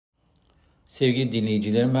Sevgili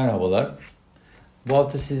dinleyicilerim merhabalar. Bu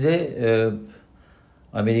hafta size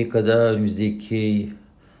Amerika'da önümüzdeki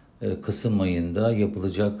Kasım ayında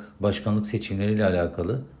yapılacak başkanlık seçimleriyle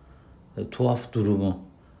alakalı tuhaf durumu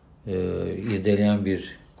irdeleyen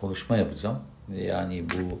bir konuşma yapacağım. Yani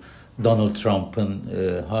bu Donald Trump'ın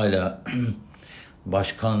hala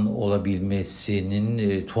başkan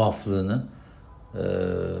olabilmesinin tuhaflığını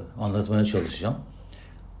anlatmaya çalışacağım.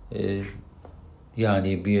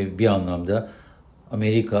 Yani bir anlamda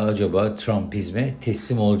Amerika acaba Trumpizme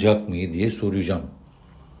teslim olacak mı diye soracağım.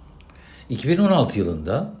 2016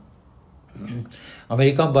 yılında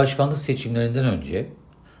Amerikan başkanlık seçimlerinden önce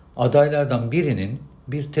adaylardan birinin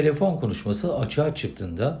bir telefon konuşması açığa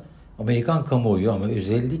çıktığında Amerikan kamuoyu ama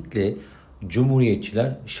özellikle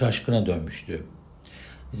Cumhuriyetçiler şaşkına dönmüştü.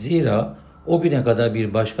 Zira o güne kadar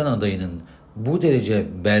bir başkan adayının bu derece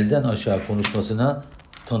belden aşağı konuşmasına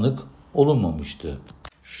tanık olunmamıştı.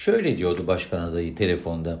 Şöyle diyordu başkan adayı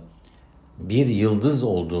telefonda: bir yıldız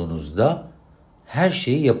olduğunuzda her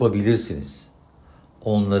şeyi yapabilirsiniz.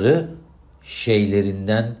 Onları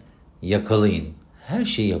şeylerinden yakalayın. Her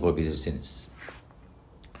şeyi yapabilirsiniz.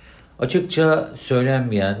 Açıkça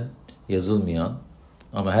söylenmeyen, yazılmayan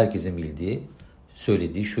ama herkesin bildiği,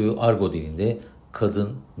 söylediği şu argo dilinde kadın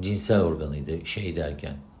cinsel organıydı şey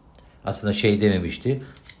derken. Aslında şey dememişti.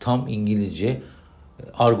 Tam İngilizce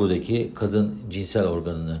argodaki kadın cinsel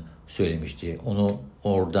organını söylemişti. Onu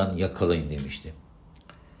oradan yakalayın demişti.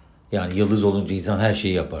 Yani yıldız olunca insan her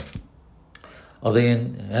şeyi yapar.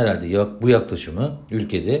 Adayın herhalde bu yaklaşımı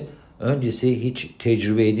ülkede öncesi hiç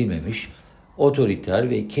tecrübe edilmemiş, otoriter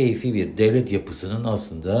ve keyfi bir devlet yapısının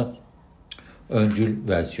aslında öncül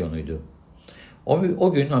versiyonuydu.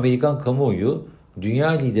 O gün Amerikan kamuoyu dünya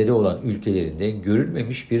lideri olan ülkelerinde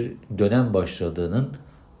görülmemiş bir dönem başladığının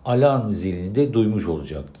alarm zilini de duymuş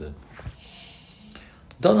olacaktı.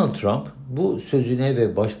 Donald Trump bu sözüne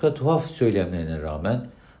ve başka tuhaf söylemlerine rağmen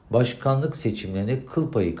başkanlık seçimlerine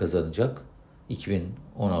kıl payı kazanacak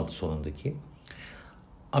 2016 sonundaki.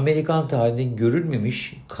 Amerikan tarihinde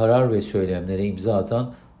görülmemiş karar ve söylemlere imza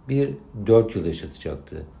atan bir 4 yıl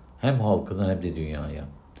yaşatacaktı. Hem halkına hem de dünyaya.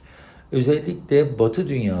 Özellikle Batı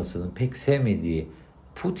dünyasının pek sevmediği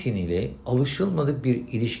Putin ile alışılmadık bir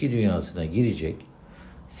ilişki dünyasına girecek,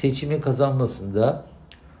 seçimi kazanmasında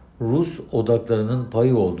Rus odaklarının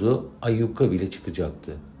payı olduğu ayyuka bile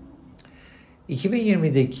çıkacaktı.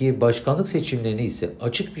 2020'deki başkanlık seçimlerini ise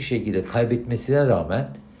açık bir şekilde kaybetmesine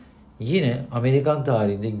rağmen yine Amerikan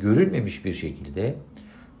tarihinde görülmemiş bir şekilde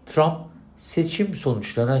Trump seçim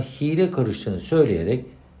sonuçlarına hile karıştığını söyleyerek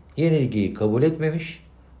yenilgiyi kabul etmemiş,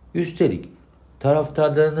 üstelik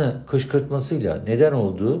taraftarlarını kışkırtmasıyla neden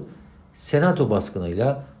olduğu senato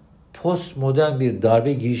baskınıyla postmodern bir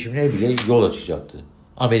darbe girişimine bile yol açacaktı.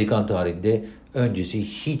 Amerikan tarihinde öncesi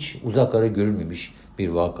hiç uzak ara görülmemiş bir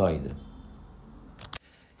vakaydı.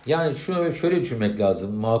 Yani şöyle düşünmek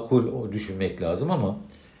lazım, makul düşünmek lazım ama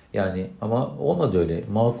olmadı öyle.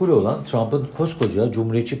 Makul olan Trump'ın koskoca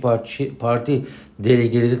Cumhuriyetçi Parti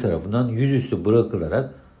delegeleri tarafından yüzüstü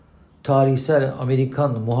bırakılarak tarihsel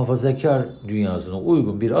Amerikan muhafazakar dünyasına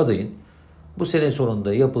uygun bir adayın bu sene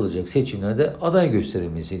sonunda yapılacak seçimlerde aday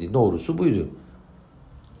gösterilmesiydi. Doğrusu buydu.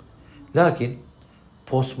 Lakin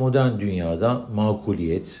postmodern dünyada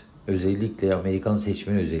makuliyet, özellikle Amerikan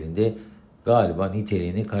seçmeni özelinde galiba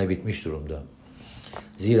niteliğini kaybetmiş durumda.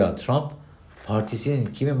 Zira Trump, partisinin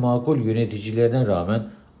kimi makul yöneticilerine rağmen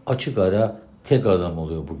açık ara tek adam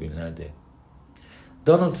oluyor bugünlerde.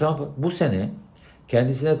 Donald Trump bu sene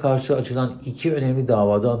kendisine karşı açılan 2 önemli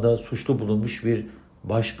davadan da suçlu bulunmuş bir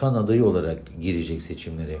başkan adayı olarak girecek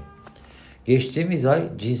seçimlere. Geçtiğimiz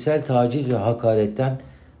ay cinsel taciz ve hakaretten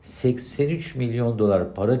 83 milyon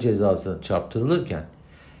dolar para cezasına çarptırılırken,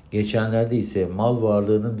 geçenlerde ise mal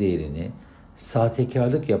varlığının değerini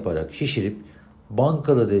sahtekarlık yaparak şişirip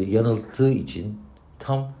bankaları yanılttığı için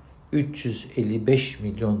tam 355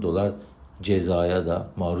 milyon dolar cezaya da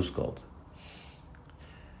maruz kaldı.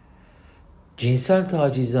 Cinsel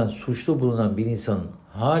tacizden suçlu bulunan bir insanın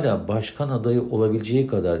hala başkan adayı olabileceği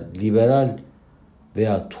kadar liberal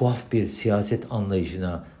veya tuhaf bir siyaset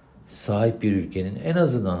anlayışına sahip bir ülkenin en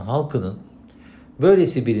azından halkının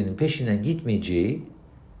böylesi birinin peşinden gitmeyeceği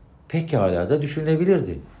pekala da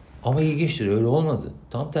düşünülebilirdi. Ama ilginçtir, öyle olmadı.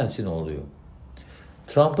 Tam tersine oluyor.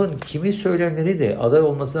 Trump'ın kimi söylemleri de aday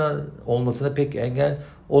olmasına pek engel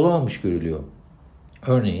olamamış görülüyor.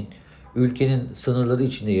 Örneğin ülkenin sınırları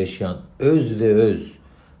içinde yaşayan öz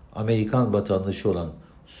Amerikan vatandaşı olan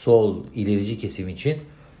sol ilerici kesim için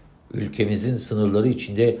ülkemizin sınırları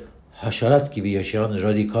içinde haşerat gibi yaşayan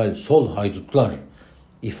radikal sol haydutlar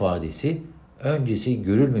ifadesi öncesi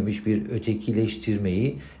görülmemiş bir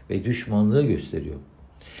ötekileştirmeyi ve düşmanlığı gösteriyor.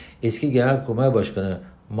 Eski Genelkurmay Başkanı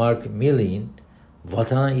Mark Milley'in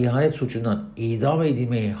vatana ihanet suçundan idam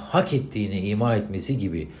edilmeyi hak ettiğini ima etmesi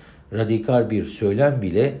gibi radikal bir söylem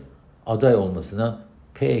bile aday olmasına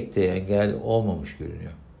pek de engel olmamış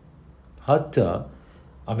görünüyor. Hatta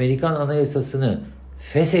Amerikan Anayasası'nı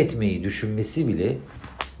feshetmeyi düşünmesi bile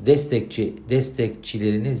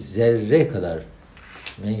destekçilerini zerre kadar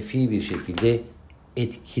menfi bir şekilde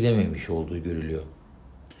etkilememiş olduğu görülüyor.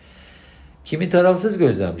 Kimi tarafsız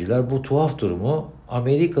gözlemciler bu tuhaf durumu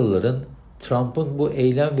Amerikalıların Trump'ın bu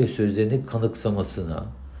eylem ve sözlerini kanıksamasına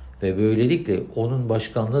ve böylelikle onun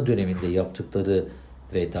başkanlığı döneminde yaptıkları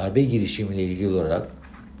ve darbe girişimiyle ilgili olarak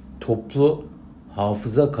toplu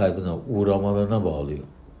hafıza kaybına uğramalarına bağlıyor.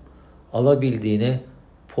 Alabildiğine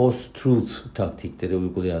post-truth taktikleri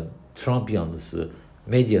uygulayan Trump yanlısı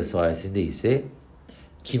medya sayesinde ise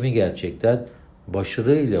kimi gerçekler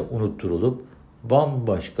başarıyla unutturulup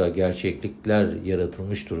bambaşka gerçeklikler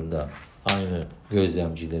yaratılmış durumda aynı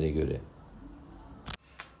gözlemcilere göre.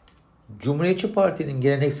 Cumhuriyetçi Parti'nin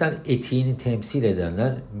geleneksel etiğini temsil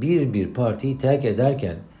edenler bir partiyi terk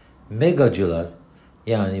ederken megacılar,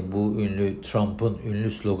 yani bu ünlü Trump'ın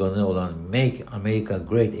ünlü sloganı olan Make America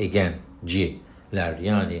Great Again'ciler,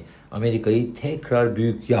 yani Amerika'yı tekrar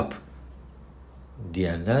büyük yap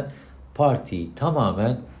diyenler partiyi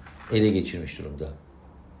tamamen ele geçirmiş durumda.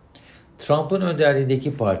 Trump'ın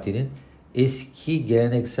önderliğindeki partinin eski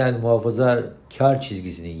geleneksel muhafazakar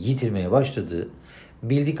çizgisini yitirmeye başladığı,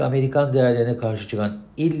 bildik Amerikan değerlerine karşı çıkan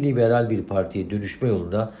illiberal bir partiye dönüşme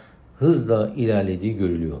yolunda hızla ilerlediği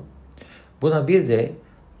görülüyor. Buna bir de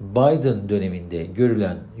Biden döneminde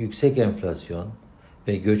görülen yüksek enflasyon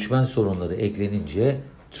ve göçmen sorunları eklenince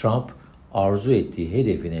Trump arzu ettiği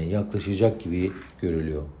hedefine yaklaşacak gibi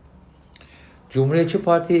görülüyor. Cumhuriyetçi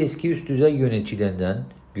Parti eski üst düzey yöneticilerinden,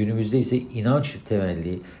 günümüzde ise inanç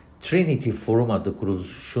temelli Trinity Forum adlı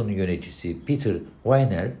kuruluşun yöneticisi Peter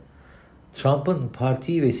Weiner, Trump'ın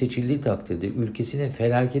partiyi ve seçildiği takdirde ülkesini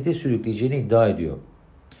felakete sürükleyeceğini iddia ediyor.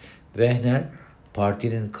 Weiner,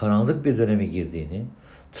 partinin karanlık bir döneme girdiğini,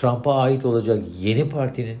 Trump'a ait olacak yeni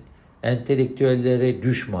partinin entelektüellere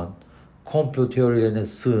düşman, komplo teorilerine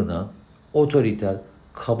sığınan, otoriter,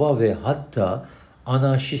 kaba ve hatta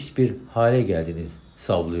anarşist bir hale geldiğini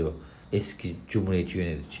savunuyor eski Cumhuriyetçi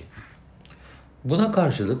yönetici. Buna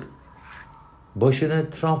karşılık başını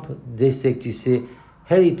Trump destekçisi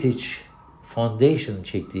Heritage Foundation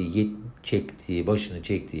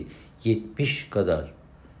çektiği 70 kadar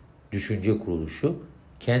düşünce kuruluşu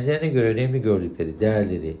kendilerine göre önemli gördükleri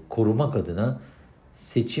değerleri korumak adına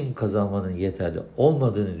seçim kazanmanın yeterli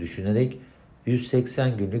olmadığını düşünerek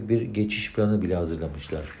 180 günlük bir geçiş planı bile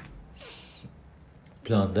hazırlamışlar.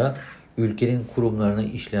 Planda ülkenin kurumlarına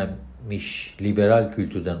işlenmiş liberal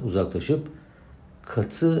kültürden uzaklaşıp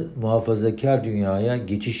katı muhafazakar dünyaya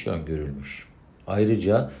geçiş öngörülmüş.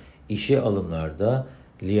 Ayrıca işe alımlarda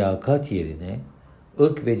liyakat yerine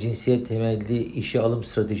ırk ve cinsiyet temelli işe alım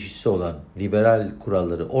stratejisi olan liberal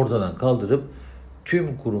kuralları ortadan kaldırıp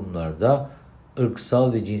tüm kurumlarda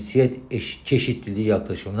ırksal ve cinsiyet çeşitliliği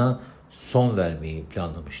yaklaşımına son vermeyi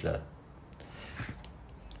planlamışlar.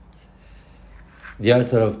 Diğer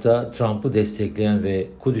tarafta Trump'ı destekleyen ve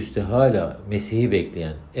Kudüs'te hala Mesih'i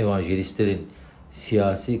bekleyen evangelistlerin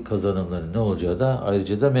siyasi kazanımları ne olacağı da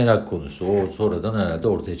ayrıca da merak konusu. O sonradan herhalde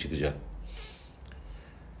ortaya çıkacak.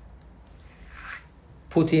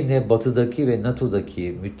 Putin'le Batı'daki ve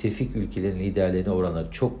NATO'daki müttefik ülkelerin liderlerine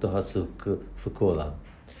oranla çok daha fıkı olan,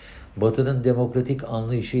 Batı'nın demokratik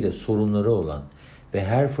anlayışıyla sorunları olan ve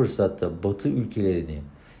her fırsatta Batı ülkelerini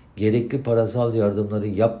gerekli parasal yardımları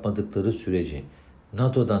yapmadıkları sürece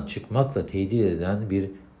NATO'dan çıkmakla tehdit eden bir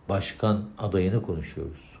başkan adayını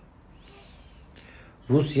konuşuyoruz.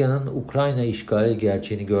 Rusya'nın Ukrayna işgali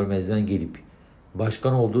gerçeğini görmezden gelip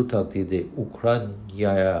başkan olduğu takdirde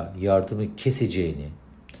Ukrayna'ya yardımı keseceğini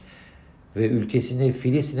ve ülkesinde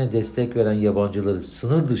Filistin'e destek veren yabancıları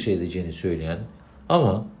sınır dışı edeceğini söyleyen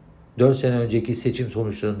ama 4 sene önceki seçim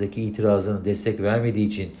sonuçlarındaki itirazına destek vermediği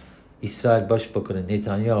için İsrail Başbakanı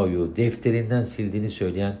Netanyahu'yu defterinden sildiğini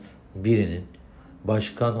söyleyen birinin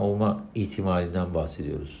başkan olma ihtimalinden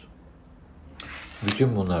bahsediyoruz.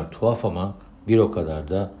 Bütün bunlar tuhaf ama bir o kadar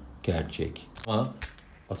da gerçek. Ama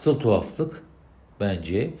asıl tuhaflık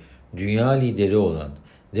bence dünya lideri olan,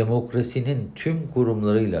 demokrasinin tüm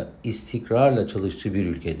kurumlarıyla istikrarla çalıştığı bir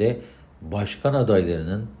ülkede başkan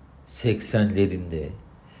adaylarının 80'lerinde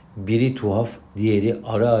biri tuhaf, diğeri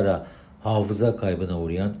ara ara hafıza kaybına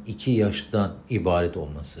uğrayan 2 yaştan ibaret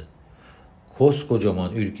olması.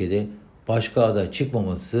 Koskocaman ülkede başka aday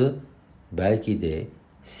çıkmaması belki de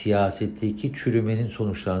siyasetteki çürümenin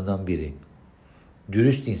sonuçlarından biri.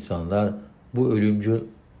 Dürüst insanlar bu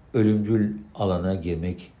ölümcül alana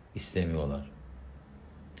girmek istemiyorlar.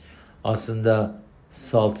 Aslında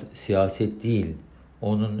salt siyaset değil,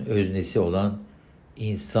 onun öznesi olan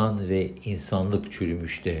insan ve insanlık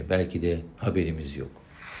çürümüşte. Belki de haberimiz yok.